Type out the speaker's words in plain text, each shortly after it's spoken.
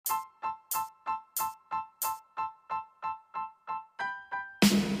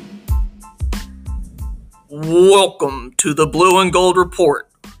Welcome to the Blue and Gold Report,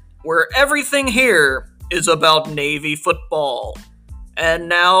 where everything here is about Navy football. And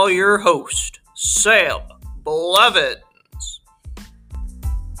now your host, Sam Blevins.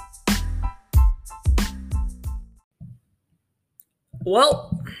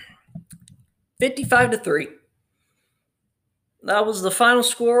 Well, 55-3. That was the final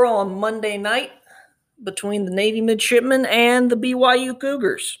score on Monday night between the Navy midshipmen and the BYU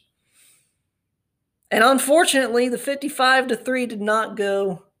Cougars. And unfortunately, the 55-3 did not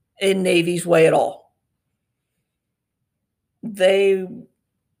go in Navy's way at all. They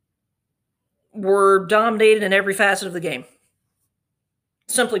were dominated in every facet of the game.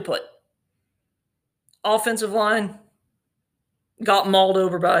 Simply put, offensive line got mauled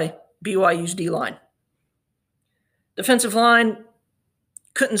over by BYU's D-line. Defensive line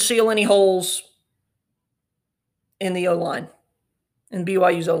couldn't seal any holes in the O-line, in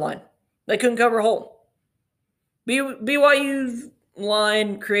BYU's O-line. They couldn't cover a hole. BYU's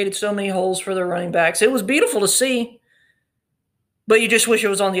line created so many holes for their running backs. It was beautiful to see, but you just wish it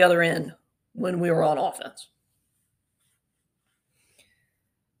was on the other end when we were on offense.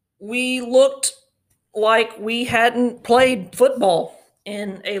 We looked like we hadn't played football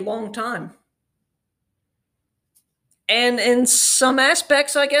in a long time. And in some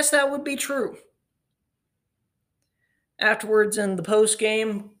aspects, I guess that would be true. Afterwards, in the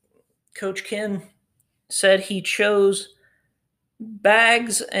post-game, Coach Ken said he chose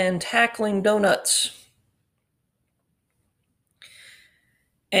bags and tackling donuts.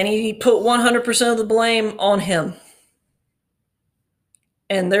 And he put 100% of the blame on him.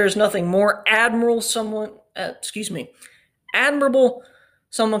 And there's nothing more admirable someone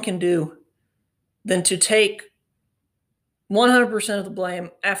can do than to take 100% of the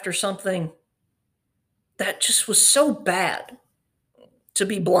blame after something that just was so bad, to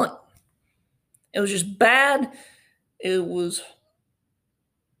be blunt. It was just bad. It was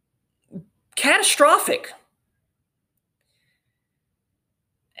catastrophic.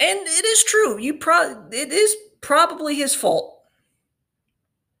 And it is true. It is probably his fault.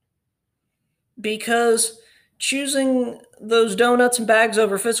 Because choosing those donuts and bags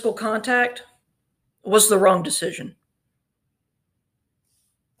over physical contact was the wrong decision.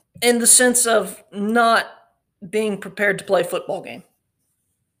 In the sense of not being prepared to play a football game.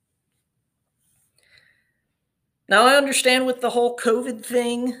 Now, I understand with the whole COVID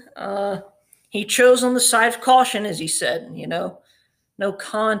thing, he chose on the side of caution, as he said, no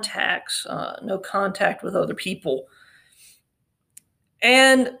contacts, no contact with other people.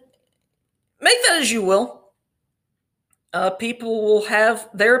 And make that as you will. People will have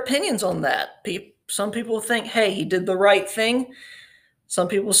their opinions on that. Some people think, hey, he did the right thing. Some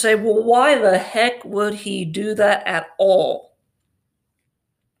people say, well, why the heck would he do that at all?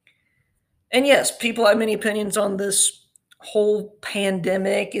 And yes, people have many opinions on this whole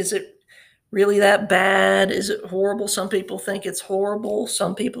pandemic. Is it really that bad? Is it horrible? Some people think it's horrible.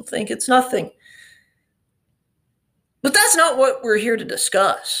 Some people think it's nothing. But that's not what we're here to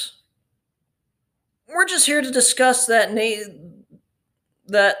discuss. We're just here to discuss that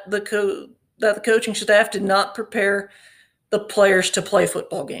the coaching staff did not prepare the players to play a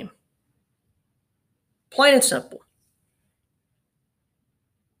football game. Plain and simple.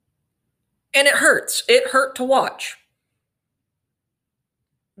 And it hurts. It hurt to watch.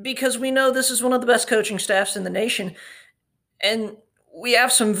 Because we know this is one of the best coaching staffs in the nation. And we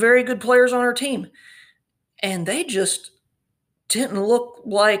have some very good players on our team. And they just didn't look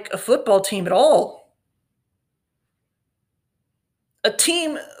like a football team at all. A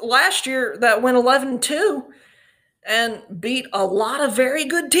team last year that went 11-2 and beat a lot of very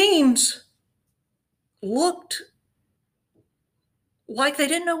good teams looked like they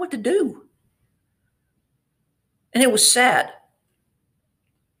didn't know what to do. And it was sad.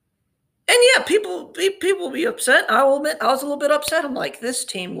 And yeah, people will be upset. I will admit, I was a little bit upset. I'm like, this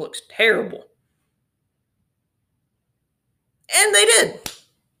team looks terrible. And they did.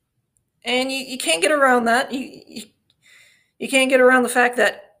 And you can't get around that. You can't get around the fact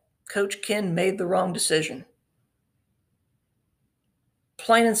that Coach Ken made the wrong decision.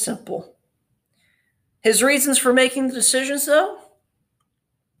 Plain and simple. His reasons for making the decisions, though,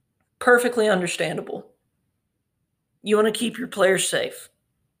 perfectly understandable. You want to keep your players safe.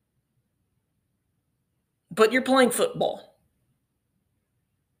 But you're playing football.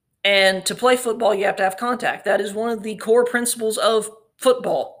 And to play football, you have to have contact. That is one of the core principles of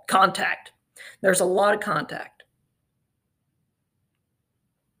football, contact. There's a lot of contact.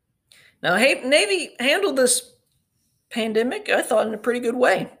 Now, Navy handled this pandemic, I thought, in a pretty good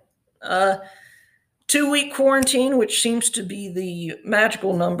way. 2-week quarantine, which seems to be the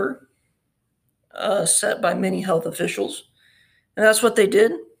magical number. set by many health officials. And that's what they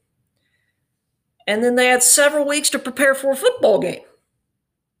did. And then they had several weeks to prepare for a football game.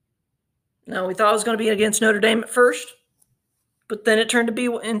 Now, we thought it was going to be against Notre Dame at first, but then it turned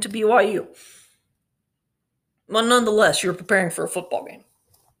into BYU. But nonetheless, you're preparing for a football game.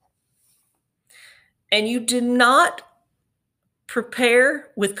 And you did not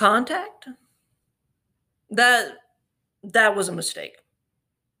prepare with contact? That was a mistake.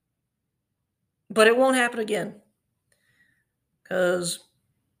 But it won't happen again. Because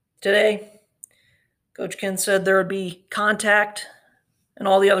today, Coach Ken said there would be contact in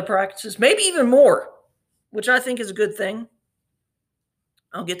all the other practices, maybe even more, which I think is a good thing.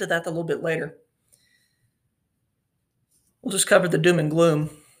 I'll get to that a little bit later. We'll just cover the doom and gloom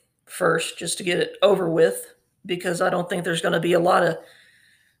first, just to get it over with, because I don't think there's going to be a lot of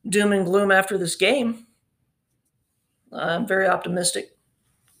doom and gloom after this game. I'm very optimistic.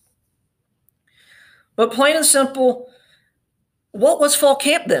 But plain and simple, what was fall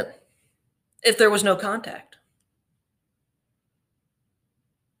camp then if there was no contact?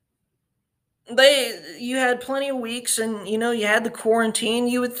 You had plenty of weeks, and you had the quarantine.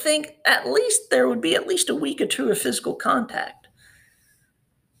 You would think at least there would be at least a week or two of physical contact.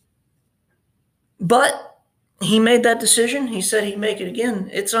 But he made that decision. He said he'd make it again.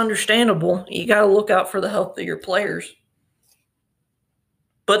 It's understandable. You got to look out for the health of your players.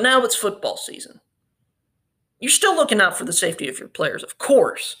 But now it's football season. You're still looking out for the safety of your players, of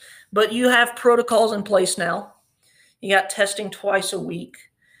course, but you have protocols in place now. You got testing twice a week.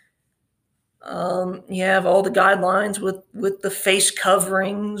 You have all the guidelines with the face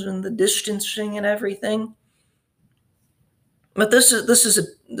coverings and the distancing and everything. But this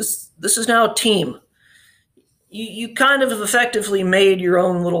is now a team. You kind of have effectively made your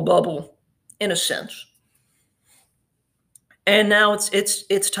own little bubble, in a sense. And now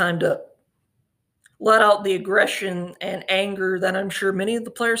it's time to let out the aggression and anger that I'm sure many of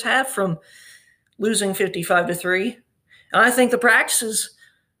the players have from losing 55-3. And I think the practices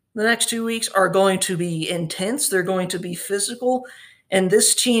the next 2 weeks are going to be intense. They're going to be physical. And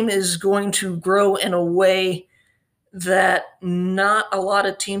this team is going to grow in a way that not a lot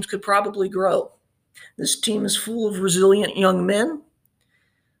of teams could probably grow. This team is full of resilient young men.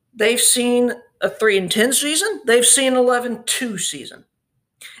 They've seen a 3-10 season. They've seen 11-2 season.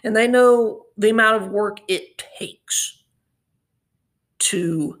 And they know the amount of work it takes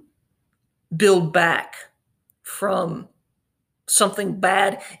to build back from something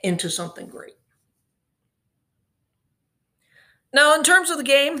bad into something great. Now, in terms of the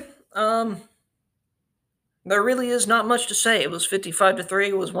game, there really is not much to say. It was 55-3.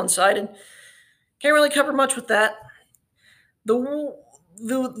 It was one-sided. Can't really cover much with that. The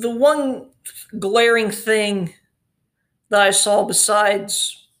one glaring thing that I saw,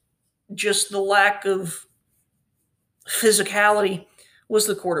 besides just the lack of physicality, was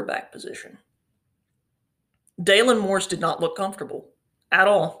the quarterback position. Dalen Morse did not look comfortable at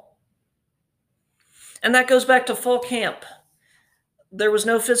all. And that goes back to fall camp. There was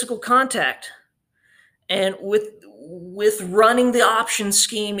no physical contact. And with running the option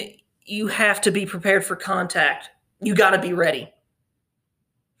scheme, you have to be prepared for contact. You got to be ready.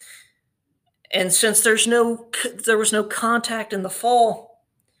 And since there was no contact in the fall,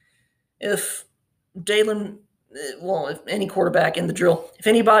 if any quarterback in the drill, if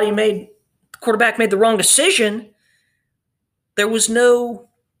the quarterback made the wrong decision, there was no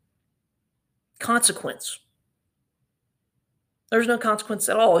consequence. There's no consequence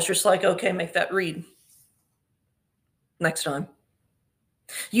at all. It's just like, okay, make that read next time.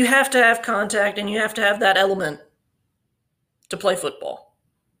 You have to have contact, and you have to have that element to play football.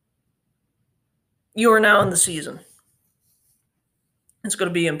 You are now in the season. It's going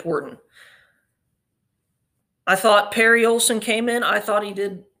to be important. I thought Perry Olsen came in. I thought he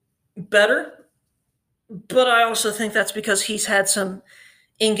did better, but I also think that's because he's had some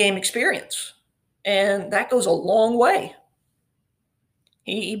in-game experience, and that goes a long way.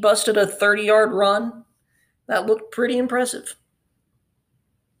 He busted a 30-yard run. That looked pretty impressive.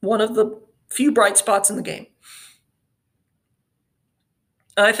 One of the few bright spots in the game.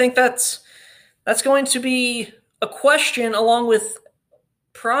 I think that's going to be a question, along with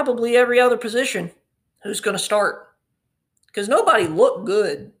probably every other position, who's going to start. Because nobody looked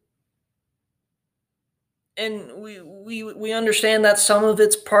good. And we understand that some of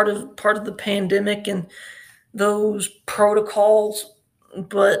it's part of the pandemic and those protocols,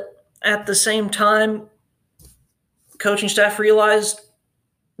 but at the same time, coaching staff realizes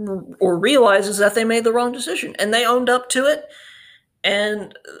that they made the wrong decision, and they owned up to it.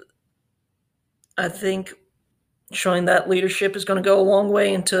 And I think showing that leadership is going to go a long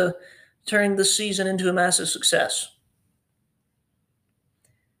way into turning the season into a massive success.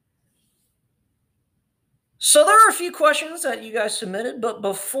 So there are a few questions that you guys submitted, but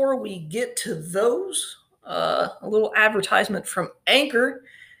before we get to those, a little advertisement from Anchor.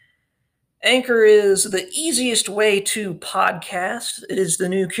 Anchor is the easiest way to podcast. It is the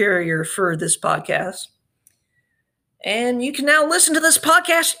new carrier for this podcast. And you can now listen to this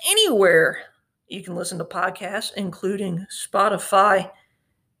podcast anywhere. You can listen to podcasts, including Spotify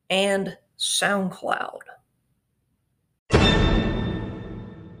and SoundCloud.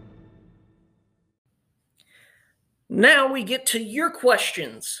 Now we get to your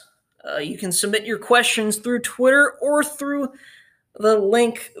questions. You can submit your questions through Twitter or through the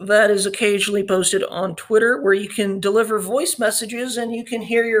link that is occasionally posted on Twitter, where you can deliver voice messages and you can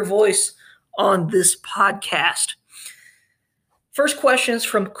hear your voice on this podcast. First question is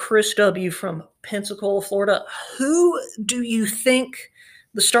from Chris W. from Pensacola, Florida. Who do you think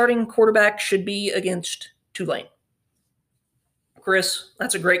the starting quarterback should be against Tulane? Chris,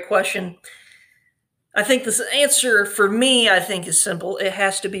 that's a great question. I think this answer for me, I think, is simple. It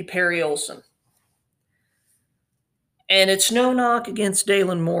has to be Perry Olsen. And it's no knock against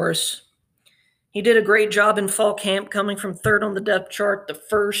Dalen Morris. He did a great job in fall camp, coming from third on the depth chart to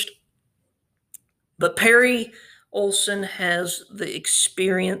first. But Perry Olsen has the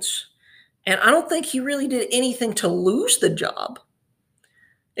experience, and I don't think he really did anything to lose the job.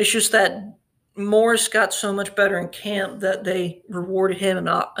 It's just that Morris got so much better in camp that they rewarded him an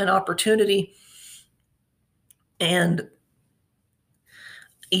opportunity, and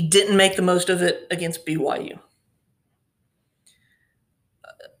he didn't make the most of it against BYU.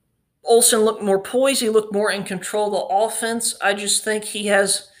 Olsen looked more poised. He looked more in control of the offense. I just think he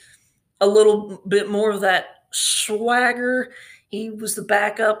has a little bit more of that swagger. He was the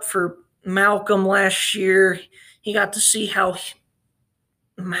backup for Malcolm last year. He got to see how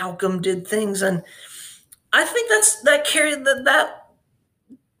Malcolm did things, and I think that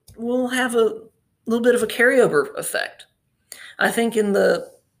will have a little bit of a carryover effect. I think in the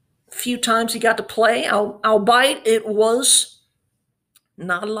few times he got to play, albeit it was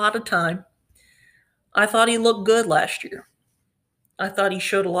not a lot of time, I thought he looked good last year. I thought he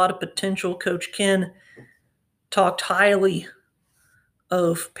showed a lot of potential. Coach Ken talked highly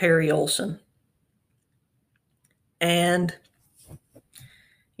of Perry Olsen. And,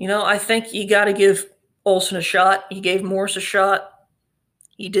 I think you got to give Olsen a shot. He gave Morris a shot.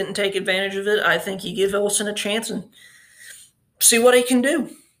 He didn't take advantage of it. I think you give Olsen a chance and see what he can do.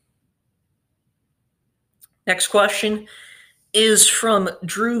 Next question is from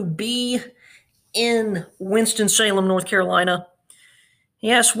Drew B. in Winston-Salem, North Carolina.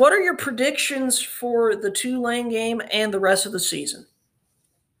 He asks, what are your predictions for the Tulane game and the rest of the season?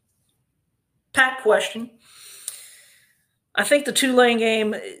 Packed question. I think the Tulane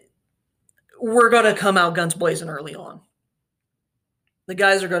game, we're going to come out guns blazing early on. The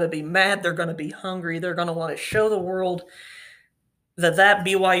guys are going to be mad. They're going to be hungry. They're going to want to show the world that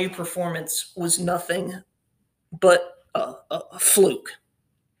BYU performance was nothing but a fluke.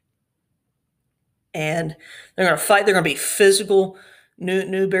 And they're going to fight. They're going to be physical.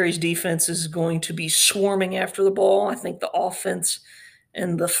 Newberry's defense is going to be swarming after the ball. I think the offense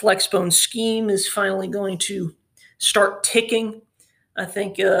and the flexbone scheme is finally going to start ticking. I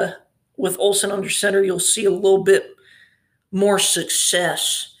think with Olsen under center, you'll see a little bit more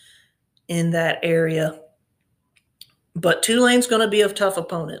success in that area. But Tulane's going to be a tough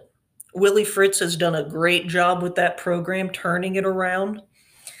opponent. Willie Fritz has done a great job with that program, turning it around.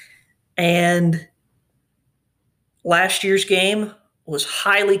 And last year's game was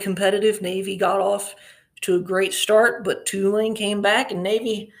highly competitive. Navy got off to a great start, but Tulane came back, and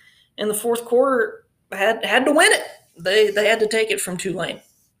Navy in the fourth quarter had to win it. They had to take it from Tulane.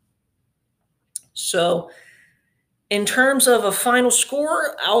 So in terms of a final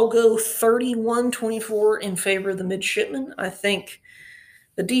score, I'll go 31-24 in favor of the Midshipmen. I think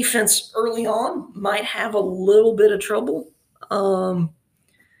the defense early on might have a little bit of trouble.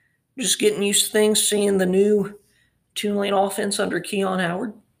 Just getting used to things, seeing the new Tulane offense under Keon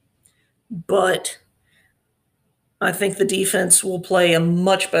Howard. But I think the defense will play a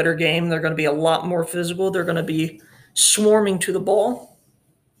much better game. They're going to be a lot more physical. They're going to be swarming to the ball.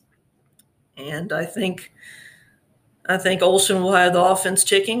 And I think Olsen will have the offense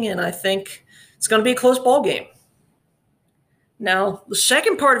ticking, and I think it's going to be a close ball game. Now, the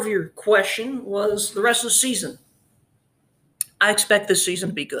second part of your question was the rest of the season. I expect this season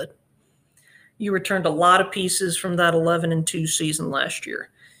to be good. You returned a lot of pieces from that 11-2 season last year.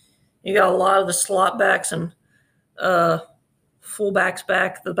 You got a lot of the slot backs and fullbacks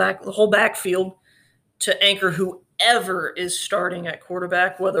back, the whole backfield to anchor ever is starting at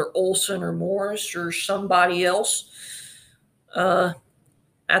quarterback, whether Olsen or Morris or somebody else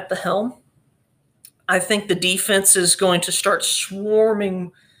at the helm. I think the defense is going to start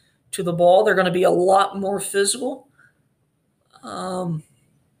swarming to the ball. They're going to be a lot more physical.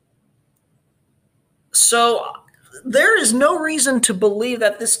 So there is no reason to believe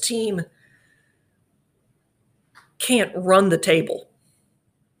that this team can't run the table.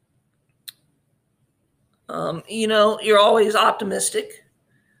 You're always optimistic.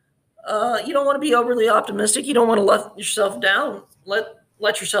 You don't want to be overly optimistic. You don't want to let yourself down.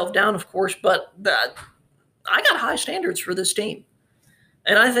 Let yourself down, of course. But I got high standards for this team,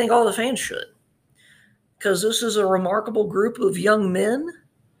 and I think all the fans should, because this is a remarkable group of young men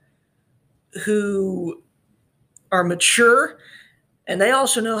who are mature, and they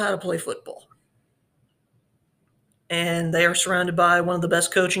also know how to play football. And they are surrounded by one of the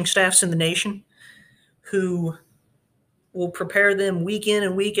best coaching staffs in the nation, who will prepare them week in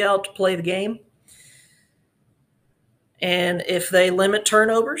and week out to play the game. And if they limit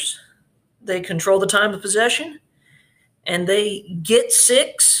turnovers, they control the time of possession, and they get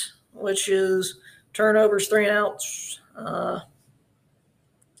 6, which is turnovers, 3 and outs.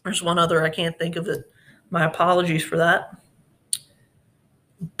 There's one other, I can't think of it. My apologies for that.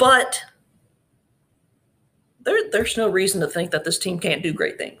 But there's no reason to think that this team can't do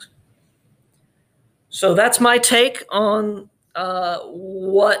great things. So that's my take on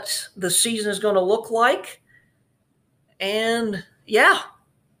what the season is going to look like. And yeah,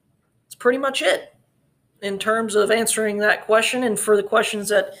 that's pretty much it in terms of answering that question. And for the questions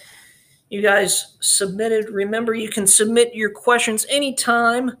that you guys submitted, remember you can submit your questions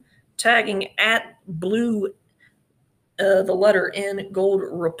anytime, tagging at Blue, the letter N, Gold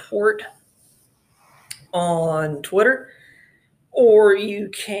Report on Twitter. Or you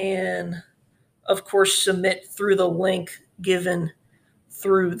can, of course, submit through the link given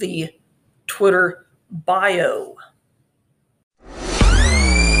through the Twitter bio.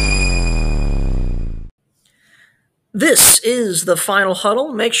 This is the Final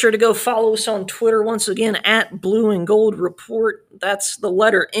Huddle. Make sure to go follow us on Twitter once again at Blue and Gold Report. That's the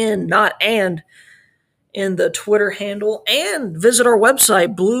letter N, not and, in the Twitter handle. And visit our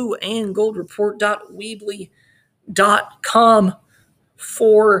website, blueandgoldreport.weebly.com,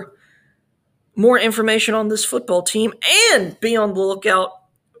 for more information on this football team, and be on the lookout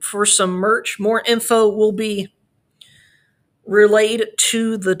for some merch. More info will be relayed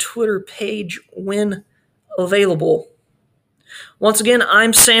to the Twitter page when available. Once again,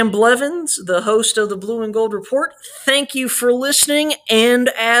 I'm Sam Blevins, the host of the Blue and Gold Report. Thank you for listening, and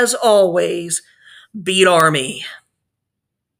as always, beat Army.